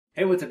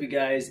Hey, what's up you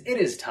guys? It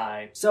is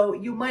Ty. So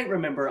you might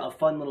remember a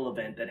fun little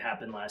event that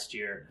happened last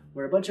year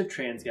where a bunch of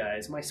trans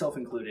guys, myself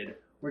included,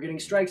 were getting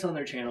strikes on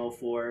their channel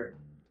for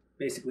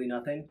basically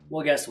nothing.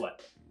 Well, guess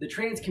what? The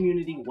trans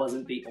community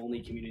wasn't the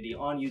only community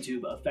on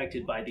YouTube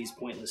affected by these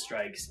pointless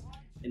strikes.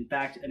 In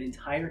fact, an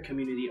entire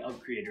community of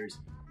creators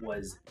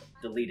was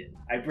deleted.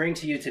 I bring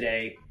to you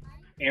today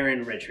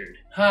Arend Richard.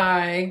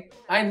 Hi,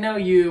 I know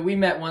you. We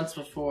met once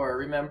before,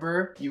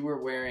 remember? You were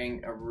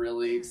wearing a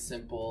really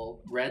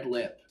simple red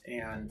lip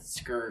and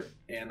skirt,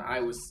 and I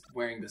was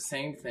wearing the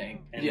same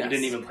thing. And you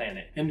didn't even plan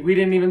it. And we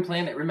didn't even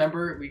plan it.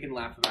 Remember? We can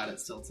laugh about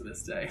it still to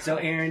this day. So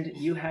Arend,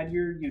 you had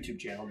your YouTube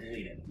channel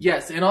deleted.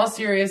 Yes, in all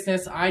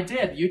seriousness, I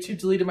did. YouTube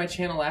deleted my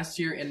channel last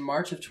year in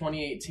March of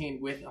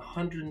 2018 with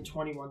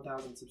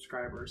 121,000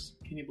 subscribers.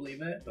 Can you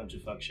believe it? Bunch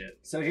of fuck shit.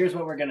 So here's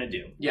what we're gonna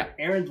do. Yeah.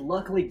 Arend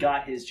luckily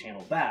got his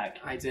channel back.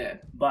 I did.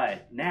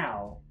 But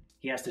now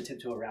he has to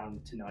tiptoe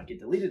around to not get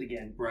deleted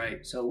again.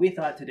 Right. So we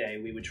thought today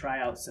we would try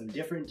out some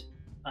different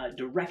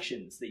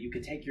directions that you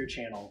could take your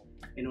channel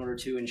in order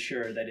to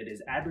ensure that it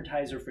is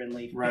advertiser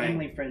friendly,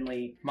 family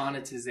friendly,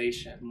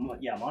 monetization.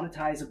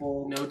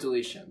 Monetizable. No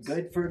deletions.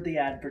 Good for the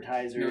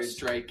advertisers. No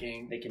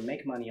striking. They can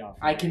make money off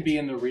of I it. can be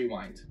in the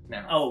rewind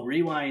now. Oh,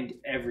 rewind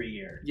every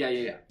year.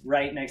 Yeah.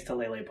 Right next to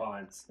Lele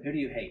Pons. Who do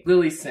you hate?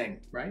 Lily Singh,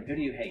 right? Who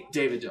do you hate?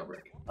 David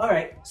Dobrik. All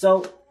right,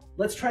 so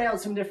let's try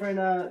out some different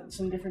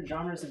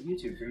genres of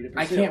YouTube for you to pursue.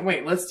 I can't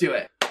wait. Let's do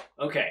it.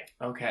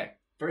 Okay.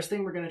 First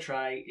thing we're gonna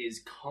try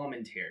is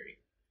commentary.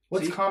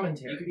 What's So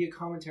commentary? You could be a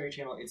commentary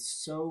channel. It's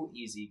so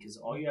easy because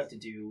all you have to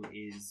do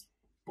is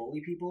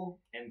bully people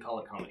and call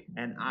it comedy.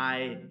 And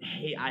I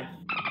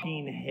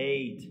fucking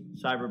hate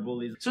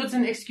cyberbullies. So it's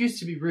an excuse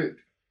to be rude.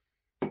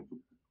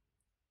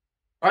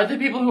 Are the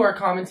people who are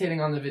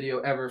commentating on the video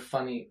ever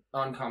funny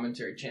on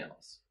commentary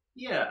channels?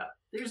 Yeah,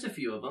 there's a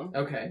few of them.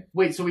 Okay.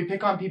 Wait, so we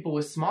pick on people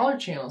with smaller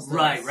channels than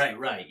Right.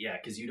 us. Yeah,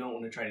 because you don't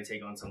want to try to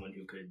take on someone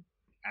who could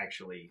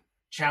actually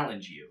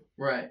challenge you.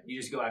 Right. You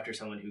just go after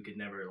someone who could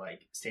never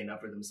stand up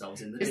for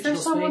themselves in the Is there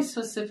digital someone space.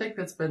 specific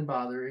that's been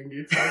bothering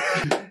you?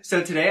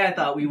 So today I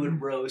thought we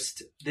would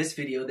roast this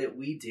video that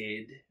we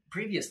did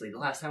previously, the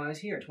last time I was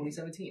here,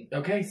 2017.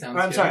 Okay, sounds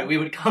Or, I'm good. sorry, we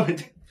would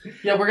comment.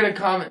 Yeah, we're gonna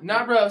comment.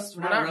 Not roast.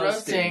 We're not roasting.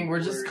 roasting.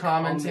 We're just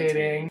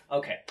commentating.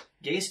 Okay.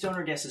 Gay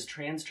stoner guesses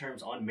trans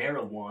terms on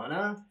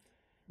marijuana.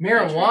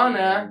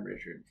 Marijuana.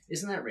 Richard.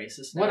 Isn't that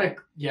racist now? What a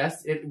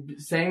yes!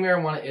 Saying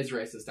marijuana is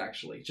racist,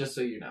 actually. Just so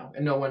you know,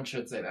 and no one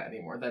should say that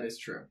anymore. That is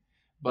true,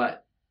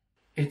 but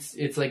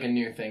it's like a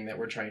new thing that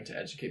we're trying to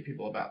educate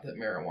people about. That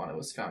marijuana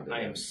was founded.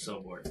 I am so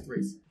bored.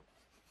 Race.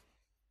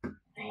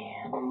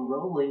 Damn, I'm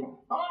rolling.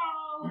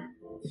 Oh!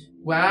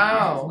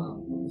 Wow.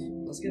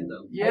 That's good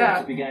though. Yeah.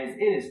 What's up, you guys?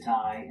 It is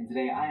Ty, and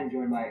today I am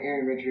joined by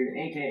Arend Richard,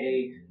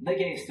 aka the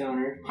Gay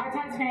Stoner. Hi,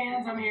 Ty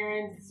fans. I'm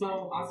Arend.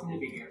 So awesome to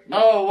be here.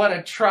 Oh, what a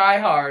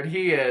tryhard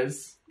he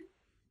is.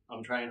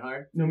 I'm trying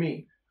hard. No,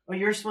 me. Oh,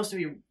 you're supposed to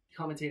be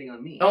commentating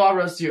on me. Oh, I'll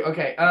roast you.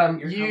 Okay.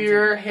 You're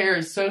Your hair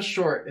is so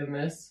short in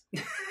this.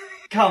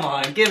 Come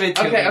on, give it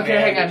to me. Okay,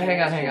 man.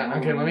 hang on.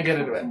 Okay, let me get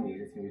into it.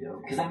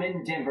 Because I'm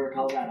in Denver,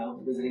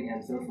 Colorado, visiting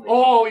him socially.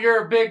 Oh,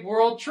 you're a big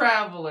world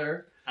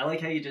traveler. I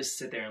like how you just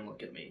sit there and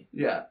look at me.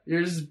 Yeah,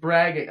 you're just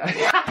bragging.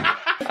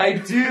 I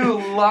do,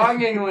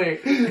 longingly.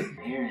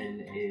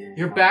 Arend is...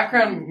 Your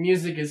background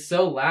music is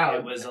so loud.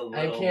 It was a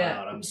little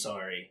loud. I'm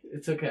sorry.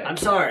 It's okay. I'm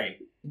sorry.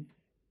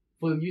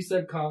 Well, you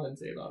said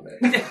commentate on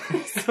it.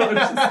 So it's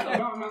just,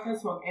 No, I'm not going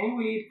to smoke any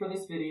weed for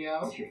this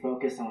video. What's your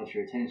focus? I want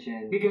your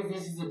attention. Because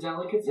this is a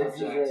delicate This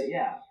subject. is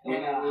a, we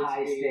And got it a high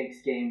needs to be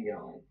stakes game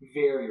going.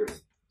 Very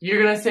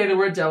You're gonna say the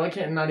word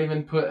delicate and not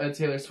even put a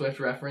Taylor Swift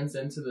reference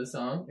into the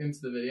song, into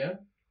the video?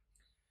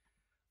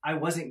 I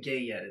wasn't gay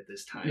yet at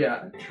this time.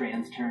 Yeah.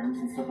 Trans terms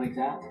and stuff like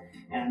that.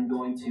 And I'm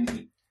going to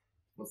be...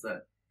 What's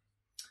that?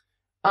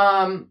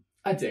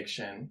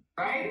 Addiction.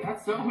 Right?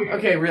 That's so weird.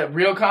 Okay,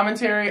 real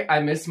commentary.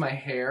 I miss my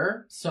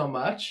hair so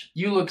much.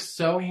 You look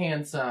so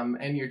handsome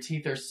and your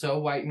teeth are so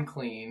white and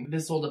clean.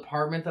 This old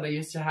apartment that I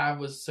used to have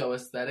was so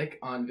aesthetic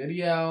on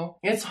video.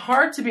 It's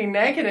hard to be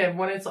negative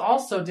when it's all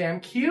so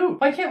damn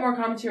cute. Why can't more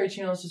commentary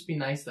channels just be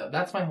nice though?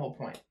 That's my whole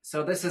point.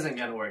 So this isn't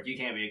gonna work. You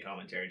can't be a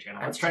commentary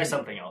channel. Let's try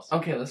something else.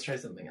 Okay, let's try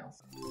something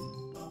else.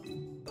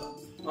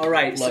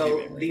 Alright, Love so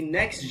you, baby. the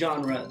next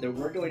genre that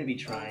we're going to be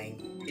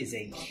trying is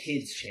a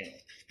kids channel.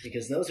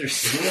 Because those are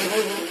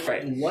so...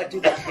 Right, and what do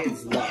the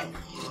kids love?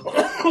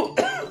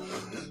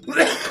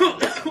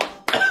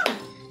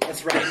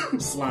 That's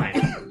right,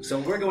 slime. So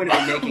we're going to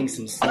be making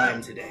some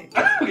slime today.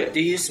 Okay.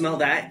 Do you smell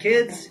that,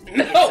 kids?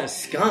 No. It's a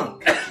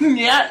skunk.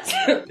 Yes!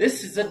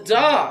 This is a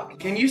dog.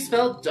 Can you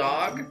spell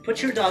dog?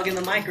 Put your dog in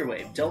the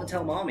microwave. Don't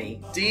tell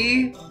mommy.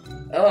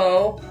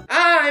 D-O...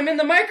 I'm in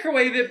the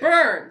microwave, it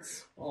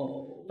burns!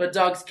 Oh. But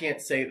dogs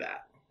can't say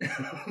that.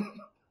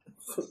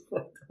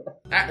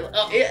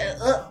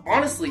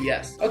 Honestly,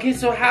 yes. Okay,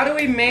 so how do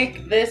we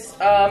make this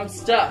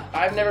stuff?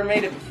 I've never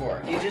made it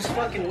before. You just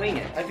fucking wing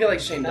it. I feel like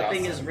Shane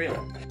Nothing Dawson. is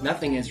real.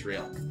 Nothing is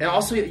real. And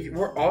also,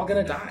 we're all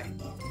gonna die.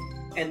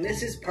 And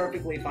this is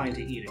perfectly fine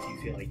to eat if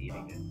you feel like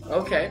eating it.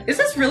 Okay. Is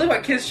this really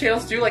what kids'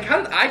 channels do? Like, how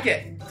did I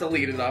get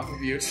deleted off of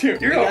YouTube?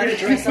 You gotta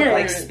dress up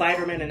like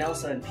Spider-Man and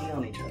Elsa and pee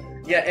on each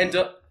other. Yeah, and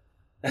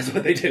That's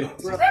what they do.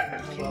 Bro,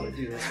 can you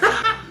do this?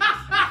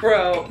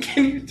 Bro,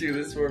 can you do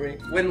this for me?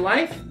 When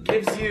life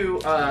gives you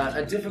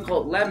a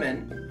difficult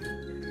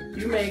lemon,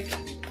 you make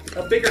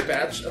a bigger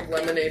batch of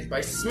lemonade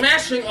by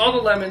smashing all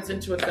the lemons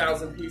into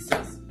 1,000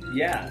 pieces.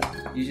 Yeah,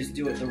 you just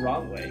do it the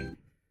wrong way.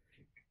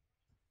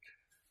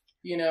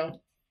 You know,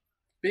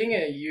 being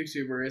a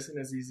YouTuber isn't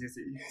as easy as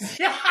it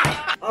used.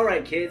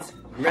 Alright kids,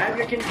 grab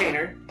your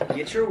container,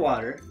 get your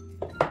water.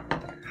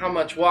 How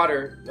much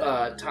water,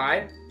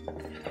 Ty?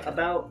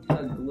 About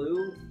a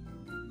glue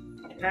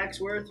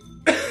pack's worth.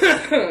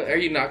 Are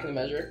you not gonna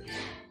measure?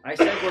 I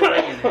said we're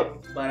weighing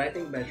it, but I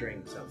think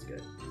measuring sounds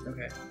good.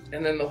 Okay.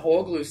 And then the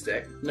whole glue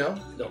stick. No?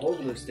 The whole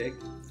glue stick.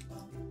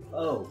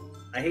 Oh,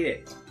 I hate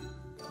it.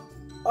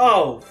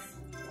 Oh!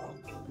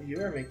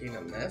 You are making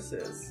a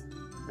messes.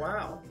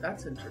 Wow,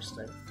 that's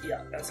interesting.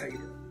 Yeah, that's how you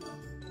do it.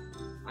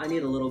 I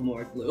need a little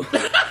more glue.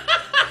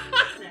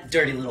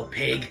 Dirty little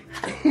pig.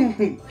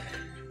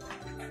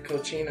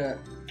 Cochina.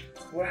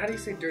 What? How do you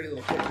say dirty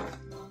little pig?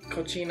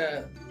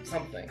 Cochina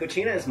something.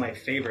 Cochina is my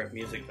favorite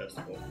music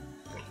festival.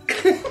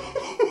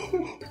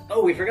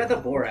 Oh, we forgot the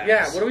borax.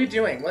 Yeah, what are we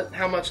doing? What?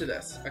 How much of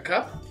this? A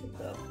cup?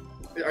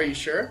 Are you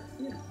sure?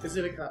 Yeah. Is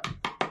it a cup?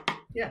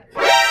 Yeah.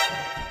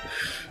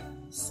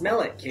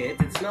 Smell it,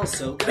 kids. It smells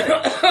so good.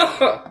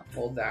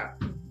 Hold that.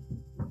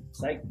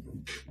 It's like,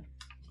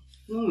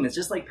 it's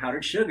just like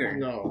powdered sugar.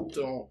 No,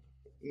 don't.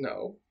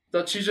 No.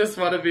 Don't you just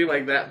want to be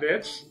like that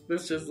bitch?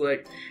 That's just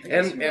like,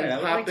 and I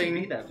would like to popping.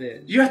 be that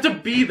bitch. You have to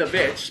be the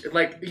bitch.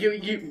 Like,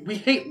 we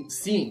hate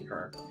seeing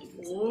her.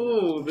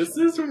 Ooh, this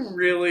is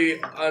really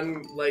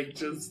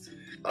just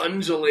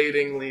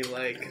undulatingly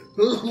like,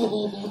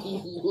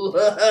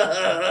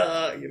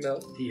 you know?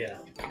 Yeah.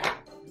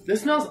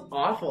 This smells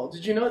awful.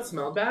 Did you know it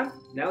smelled bad?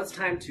 Now it's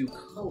time to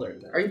color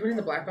them. Are you putting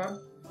the black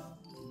on?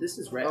 This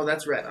is red. Oh,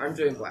 that's red. I'm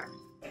doing black.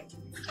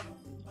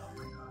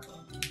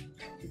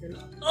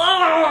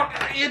 Oh,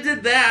 you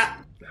did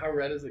that. How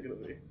red is it gonna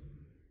be?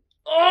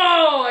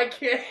 Oh, I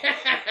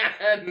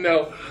can't.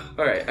 No.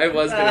 All right, I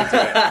was gonna do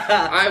it.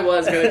 I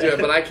was gonna do it,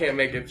 but I can't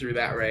make it through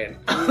that rain.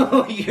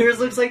 Oh, yours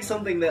looks like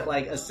something that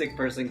like a sick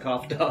person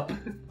coughed up.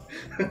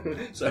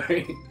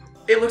 Sorry.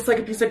 It looks like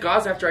a piece of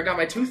gauze after I got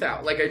my tooth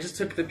out. Like I just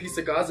took the piece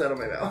of gauze out of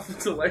my mouth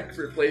to like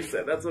replace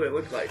it. That's what it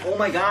looked like. Oh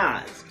my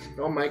god.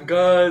 Oh my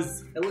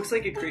gauze. It looks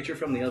like a creature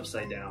from the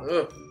Upside Down.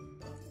 Ugh.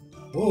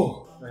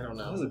 Oh, I don't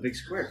know. that was a big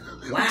square.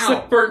 It's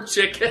Wow. a burnt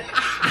chicken.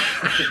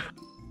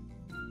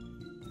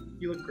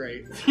 You look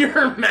great.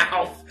 Your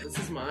mouth. This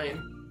is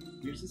mine.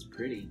 Yours is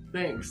pretty.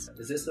 Thanks.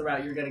 Is this the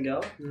route you're gonna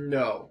go?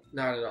 No,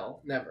 not at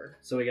all. Never.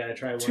 So we gotta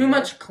try one Too more?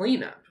 much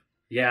cleanup.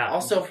 Yeah.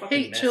 Also, fucking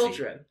hate messy.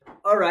 children.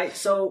 Alright,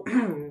 so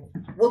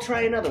we'll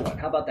try another one.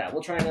 How about that?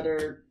 We'll try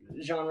another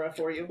genre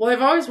for you. Well,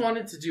 I've always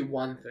wanted to do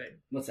one thing.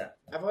 What's that?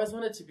 I've always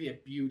wanted to be a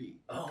beauty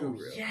guru.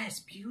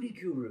 Yes, beauty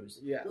gurus.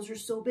 Yeah. Those are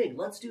so big.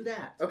 Let's do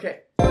that. Okay.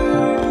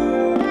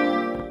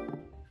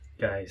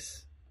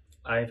 Guys,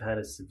 I've had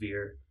a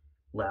severe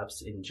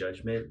lapse in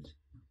judgment.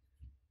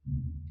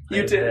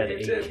 You I've did, had you a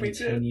did, we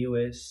did.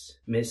 continuous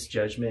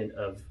misjudgment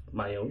of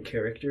my own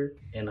character,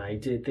 and I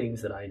did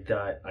things that I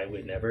thought I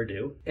would never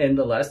do. And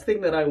the last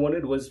thing that I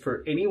wanted was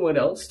for anyone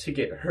else to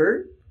get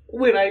hurt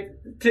when I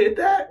did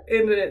that,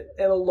 and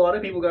a lot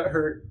of people got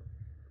hurt,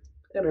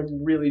 and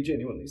I'm really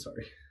genuinely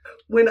sorry.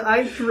 When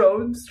I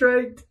drone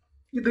striked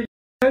the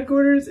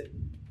headquarters,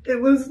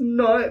 it was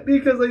not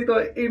because I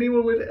thought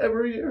anyone would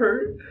ever get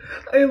hurt.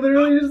 I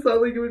literally just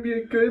thought like it would be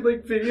a good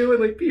like video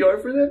and like PR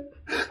for them.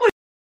 Like,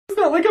 it's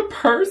not like a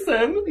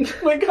person.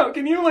 Like how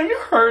can you like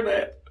hurt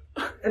it?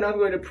 And I'm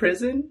going to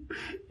prison.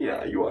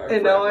 Yeah, you are.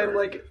 And now I'm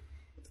like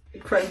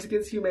crimes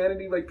against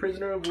humanity, like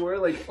prisoner of war,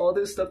 like all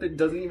this stuff that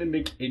doesn't even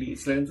make any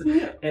sense.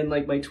 Yeah. And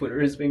like my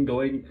Twitter has been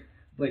going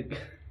like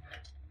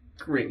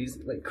crazy,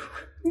 like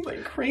crazy.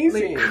 Like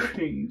crazy.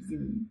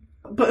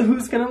 But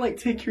who's gonna like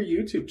take your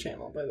YouTube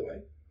channel, by the way?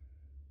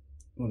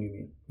 What do you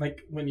mean? Like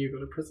when you go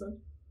to prison?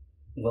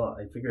 Well,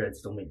 I figured I'd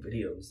still make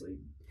videos. Like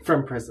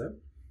From prison?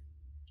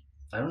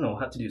 I don't know. I'll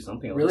have to do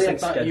something. I'll Really?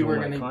 just, I like, thought you schedule were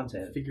my gonna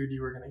content. figured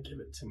you were gonna give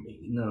it to me.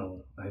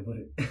 No, I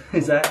wouldn't.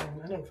 Is that?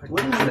 I don't fucking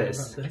What is care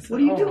this? about this. What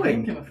are you Oh, I don't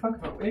doing? give a fuck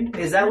about anything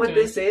Is that you're what doing.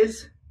 this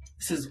is?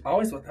 This is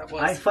always what that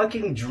was. I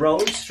fucking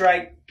drone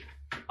strike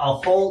a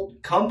whole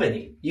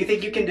company. You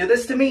think you can do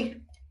this to me?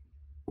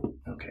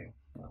 Okay.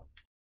 Well,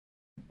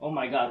 Oh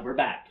my god, we're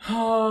back.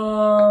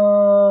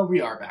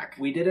 We are back.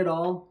 We did it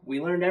all. We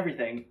learned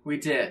everything. We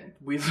did.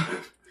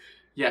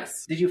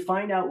 Yes. Did you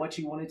find out what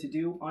you wanted to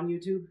do on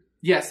YouTube?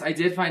 Yes, I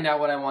did find out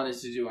what I wanted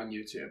to do on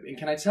YouTube. And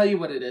can I tell you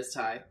what it is,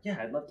 Ty? Yeah,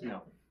 I'd love to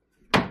know.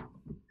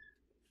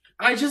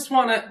 I just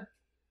want to...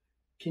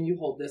 Can you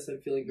hold this? I'm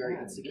feeling very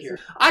insecure.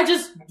 I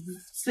just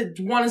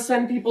want to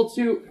send people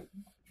to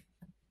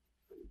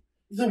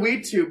the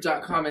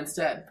WeedTube.com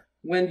instead.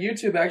 When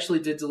YouTube actually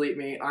did delete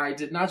me, I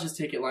did not just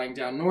take it lying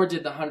down, nor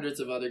did the hundreds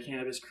of other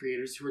cannabis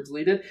creators who were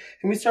deleted.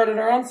 And we started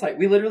our own site.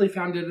 We literally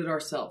founded it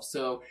ourselves.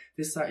 So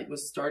this site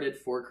was started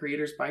for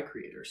creators by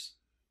creators.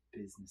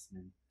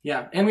 Businessmen.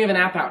 Yeah, and we have an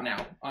app out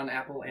now on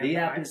Apple and, The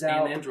app is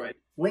out. and Android.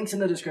 Links in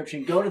the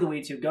description. Go to the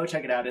WeedTube. Go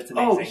check it out. It's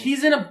amazing. Oh,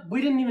 he's in a...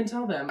 We didn't even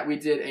tell them. We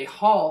did a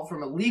haul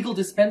from a legal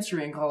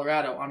dispensary in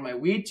Colorado on my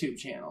WeedTube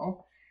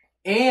channel.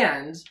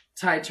 And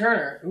Ty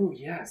Turner... Ooh,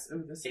 yes.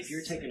 Ooh, this If is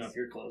you're taking sick. off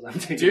your clothes, I'm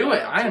taking Do them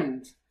it. off.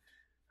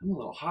 I'm a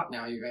little hot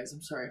now, you guys.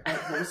 I'm sorry.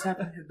 What's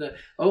happening?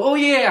 Oh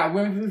yeah.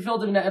 When we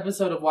filmed an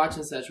episode of Watch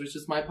and Such, which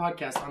is my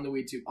podcast on the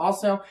WeedTube.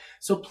 Also,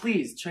 so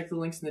please check the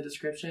links in the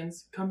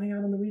descriptions. Come hang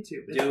out on the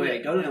WeedTube. It's Do free.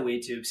 it. Go to the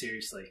WeedTube,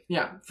 seriously.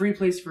 Yeah, free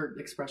place for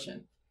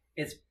expression.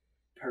 It's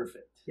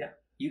perfect. Yeah.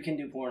 You can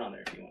do porn on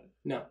there if you want.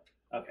 No,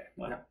 Okay.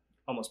 Well, No.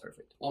 almost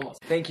perfect.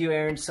 almost. Thank you,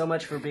 Aaron, so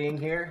much for being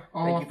here.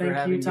 Oh, Thank you for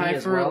having Ty, me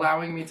as for well.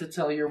 allowing me to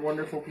tell your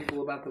wonderful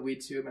people about the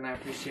WeedTube, and I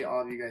appreciate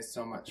all of you guys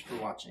so much for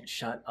watching.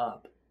 Shut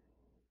up.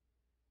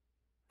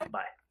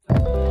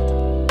 Bye.